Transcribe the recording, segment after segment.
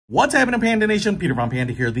What's happening, Panda Nation? Peter von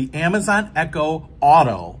Panda here. The Amazon Echo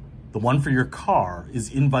Auto, the one for your car,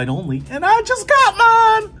 is invite only, and I just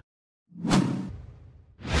got mine!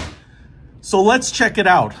 So let's check it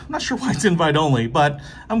out. I'm not sure why it's invite only, but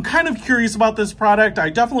I'm kind of curious about this product. I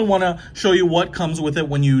definitely want to show you what comes with it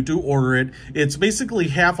when you do order it. It's basically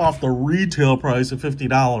half off the retail price of $50,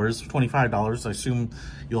 $25. I assume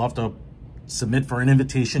you'll have to submit for an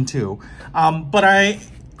invitation too. But I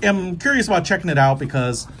am curious about checking it out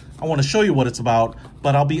because I want to show you what it's about,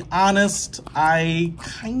 but I'll be honest, I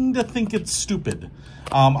kind of think it's stupid.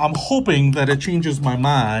 I'm hoping that it changes my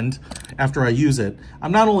mind after I use it.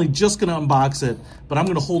 I'm not only just going to unbox it, but I'm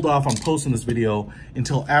going to hold off on posting this video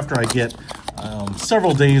until after I get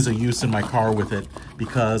several days of use in my car with it,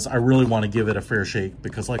 because I really want to give it a fair shake,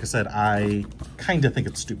 because like I said, I kind of think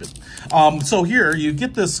it's stupid. So here you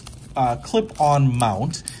get this clip-on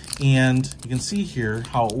mount, and you can see here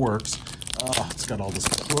how it works. It's got all this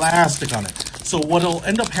plastic on it. So what'll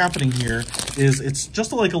end up happening here is it's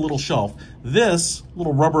just like a little shelf. This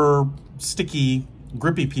little rubber sticky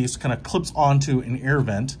grippy piece kind of clips onto an air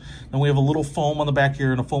vent. Then we have a little foam on the back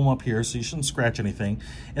here and a foam up here, so you shouldn't scratch anything.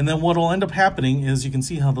 And then what'll end up happening is you can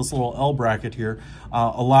see how this little L bracket here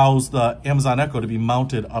allows the Amazon Echo to be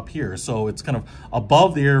mounted up here. So it's kind of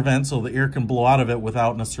above the air vent so the air can blow out of it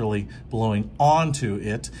without necessarily blowing onto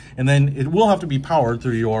it. And then it will have to be powered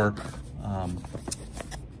through your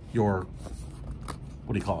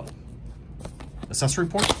what do you call it? Accessory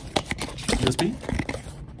port, USB.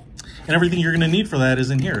 And everything you're gonna need for that is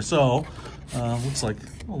in here. So, looks like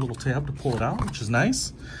a little tab to pull it out, which is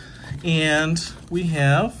nice. And we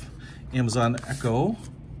have Amazon Echo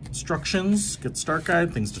instructions, get start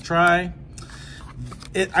guide, things to try.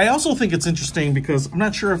 I also think it's interesting because I'm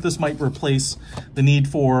not sure if this might replace the need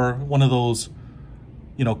for one of those,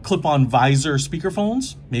 you know, clip-on visor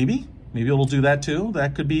speakerphones. Maybe it'll do that too.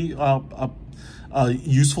 That could be a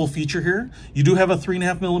useful feature here. You do have a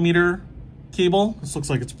 3.5mm cable. This looks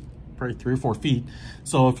like it's probably 3 or 4 feet.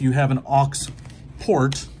 So if you have an aux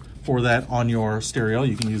port for that on your stereo,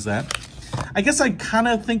 you can use that. I guess I kind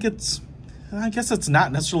of think it's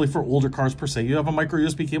not necessarily for older cars per se. You have a micro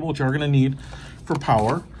USB cable, which you're going to need for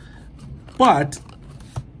power. But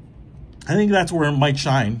I think that's where it might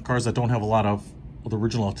shine, cars that don't have a lot of the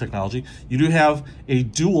original technology. You do have a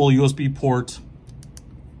dual USB port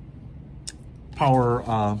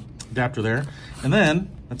power adapter there. And then,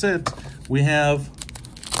 that's it. We have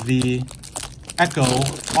the Echo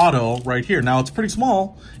Auto right here. Now, it's pretty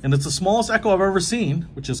small, and it's the smallest Echo I've ever seen,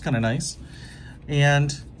 which is kind of nice.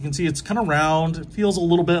 And you can see it's kind of round. It feels a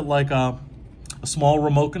little bit like a small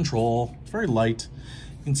remote control. It's very light.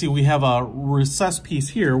 You can see we have a recessed piece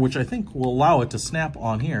here, which I think will allow it to snap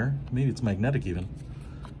on here. Maybe it's magnetic even.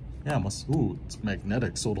 Yeah, it's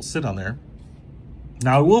magnetic, so it'll sit on there.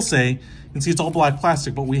 Now, I will say, you can see it's all black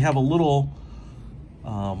plastic, but we have a little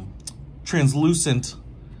translucent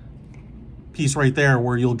piece right there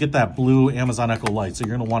where you'll get that blue Amazon Echo light, so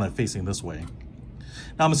you're going to want it facing this way.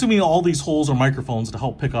 Now, I'm assuming all these holes are microphones to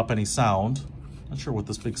help pick up any sound. Not sure what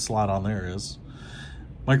this big slot on there is.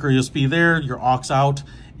 Micro USB there, your aux out.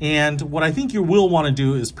 And what I think you will want to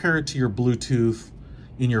do is pair it to your Bluetooth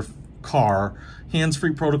in your car.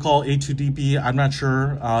 Hands-free protocol, A2DP, I'm not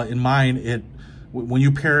sure. In mine, when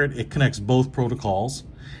you pair it, it connects both protocols.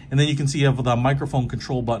 And then you can see you have the microphone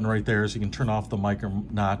control button right there, so you can turn off the mic or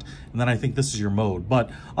not. And then I think this is your mode.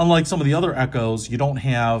 But unlike some of the other Echoes, you don't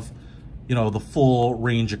have, you know, the full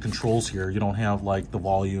range of controls here. You don't have like the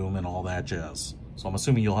volume and all that jazz. So I'm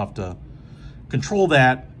assuming you'll have to control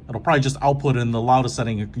that. It'll probably just output in the loudest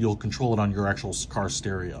setting. You'll control it on your actual car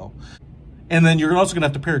stereo. And then you're also gonna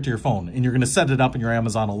have to pair it to your phone, and you're gonna set it up in your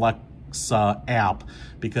Amazon Alexa app,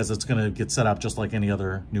 because it's gonna get set up just like any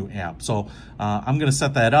other new app. So I'm gonna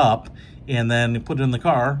set that up and then put it in the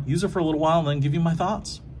car, use it for a little while, and then give you my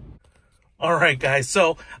thoughts. All right, guys,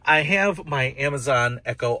 so I have my Amazon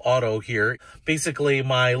Echo Auto here. Basically,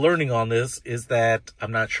 my learning on this is that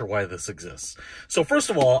I'm not sure why this exists. So first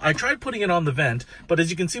of all, I tried putting it on the vent, but as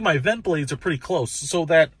you can see, my vent blades are pretty close. So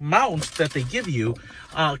that mount that they give you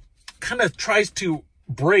kind of tries to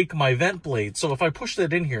break my vent blade. So if I push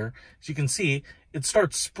that in here, as you can see, it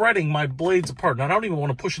starts spreading my blades apart. Now, I don't even want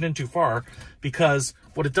to push it in too far, because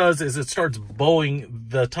what it does is it starts bowing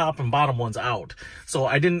the top and bottom ones out. So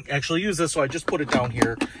I didn't actually use this, so I just put it down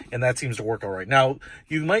here, and that seems to work all right. Now,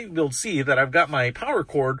 you might be able to see that I've got my power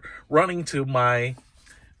cord running to my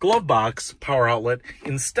glove box power outlet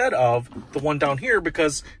instead of the one down here,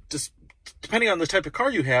 because just depending on the type of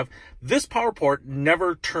car you have, this power port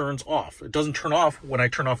never turns off. It doesn't turn off when I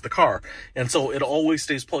turn off the car. And so it always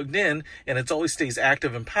stays plugged in, and it always stays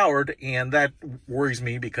active and powered, and that worries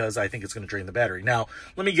me because I think it's going to drain the battery. Now,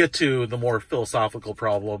 let me get to the more philosophical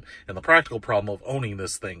problem and the practical problem of owning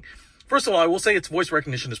this thing. First of all, I will say its voice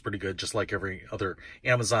recognition is pretty good, just like every other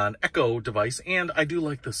Amazon Echo device, and I do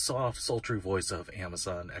like the soft, sultry voice of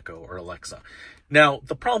Amazon Echo or Alexa. Now,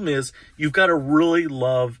 the problem is you've got to really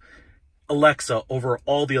love Alexa over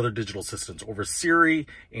all the other digital assistants, over Siri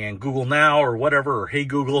and Google Now or whatever, or Hey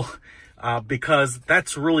Google, because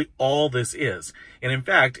that's really all this is. And in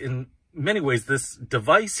fact, in many ways, this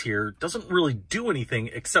device here doesn't really do anything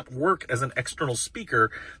except work as an external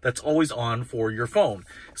speaker that's always on for your phone.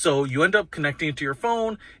 So you end up connecting it to your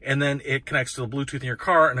phone, and then it connects to the Bluetooth in your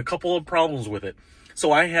car, and a couple of problems with it.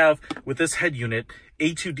 So I have, with this head unit,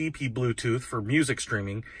 A2DP Bluetooth for music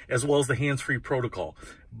streaming, as well as the hands-free protocol.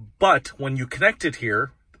 But when you connect it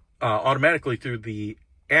here, automatically through the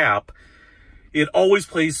app, it always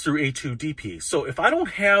plays through A2DP. So if I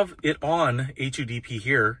don't have it on A2DP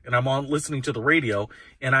here, and I'm on listening to the radio,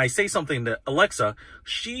 and I say something to Alexa,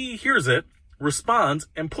 she hears it, responds,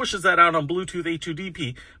 and pushes that out on Bluetooth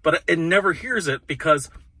A2DP, but it never hears it because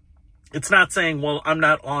it's not saying, well, I'm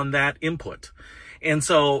not on that input. And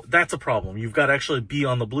so that's a problem. You've got to actually be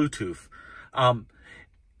on the Bluetooth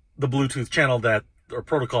channel that, or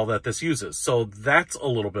protocol that this uses. So that's a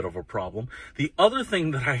little bit of a problem. The other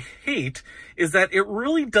thing that I hate is that it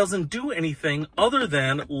really doesn't do anything other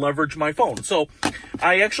than leverage my phone. So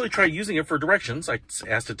I actually tried using it for directions. I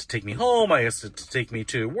asked it to take me home. I asked it to take me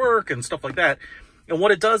to work and stuff like that. And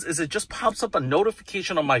what it does is it just pops up a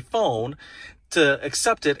notification on my phone to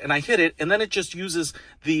accept it, and I hit it, and then it just uses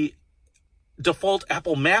the default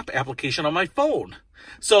Apple Map application on my phone.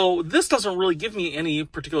 So this doesn't really give me any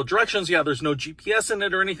particular directions. Yeah, there's no GPS in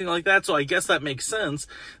it or anything like that. So I guess that makes sense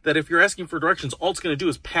that if you're asking for directions, all it's going to do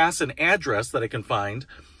is pass an address that I can find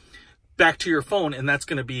back to your phone, and that's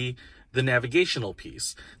going to be the navigational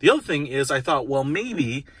piece. The other thing is I thought, well,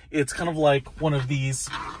 maybe it's kind of like one of these,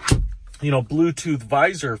 Bluetooth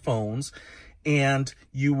visor phones, and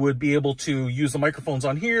you would be able to use the microphones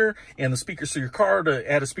on here and the speakers through your car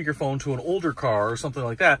to add a speakerphone to an older car or something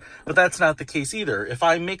like that. But that's not the case either. If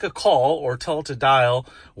I make a call or tell it to dial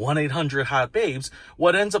 1-800-HOT-BABES,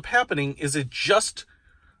 what ends up happening is it just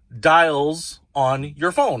dials on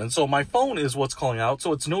your phone. And so my phone is what's calling out,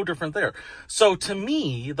 so it's no different there. So to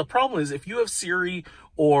me, the problem is if you have Siri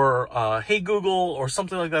or Hey Google or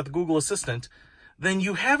something like that, the Google Assistant, then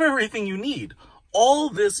you have everything you need. All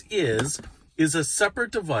this is a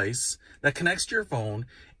separate device that connects to your phone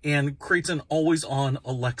and creates an always-on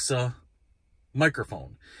Alexa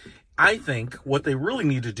microphone. I think what they really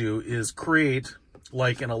need to do is create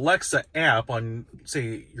like an Alexa app on,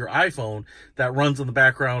 say, your iPhone that runs in the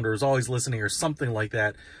background or is always listening or something like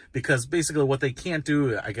that, because basically what they can't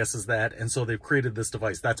do, I guess, is that, and so they've created this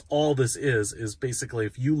device. That's all this is basically,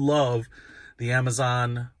 if you love the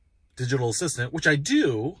Amazon digital assistant, which I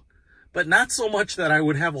do, but not so much that I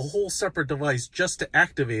would have a whole separate device just to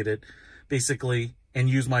activate it, basically, and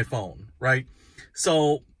use my phone, right?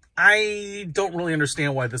 So I don't really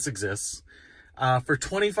understand why this exists. For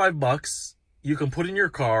 25 bucks, you can put in your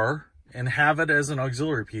car and have it as an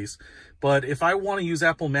auxiliary piece. But if I want to use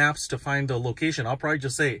Apple Maps to find a location, I'll probably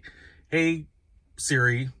just say, hey,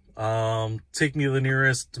 Siri, take me to the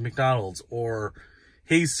nearest McDonald's, or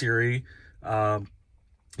hey, Siri,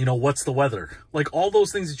 what's the weather? Like all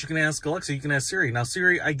those things that you can ask Alexa, you can ask Siri. Now,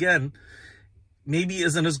 Siri, again, maybe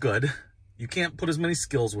isn't as good. You can't put as many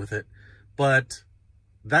skills with it, but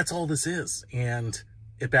that's all this is, and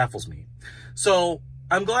it baffles me. So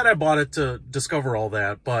I'm glad I bought it to discover all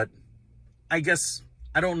that, but I guess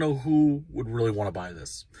I don't know who would really want to buy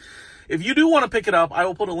this. If you do want to pick it up, I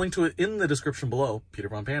will put a link to it in the description below. Peter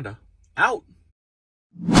Von Panda, out.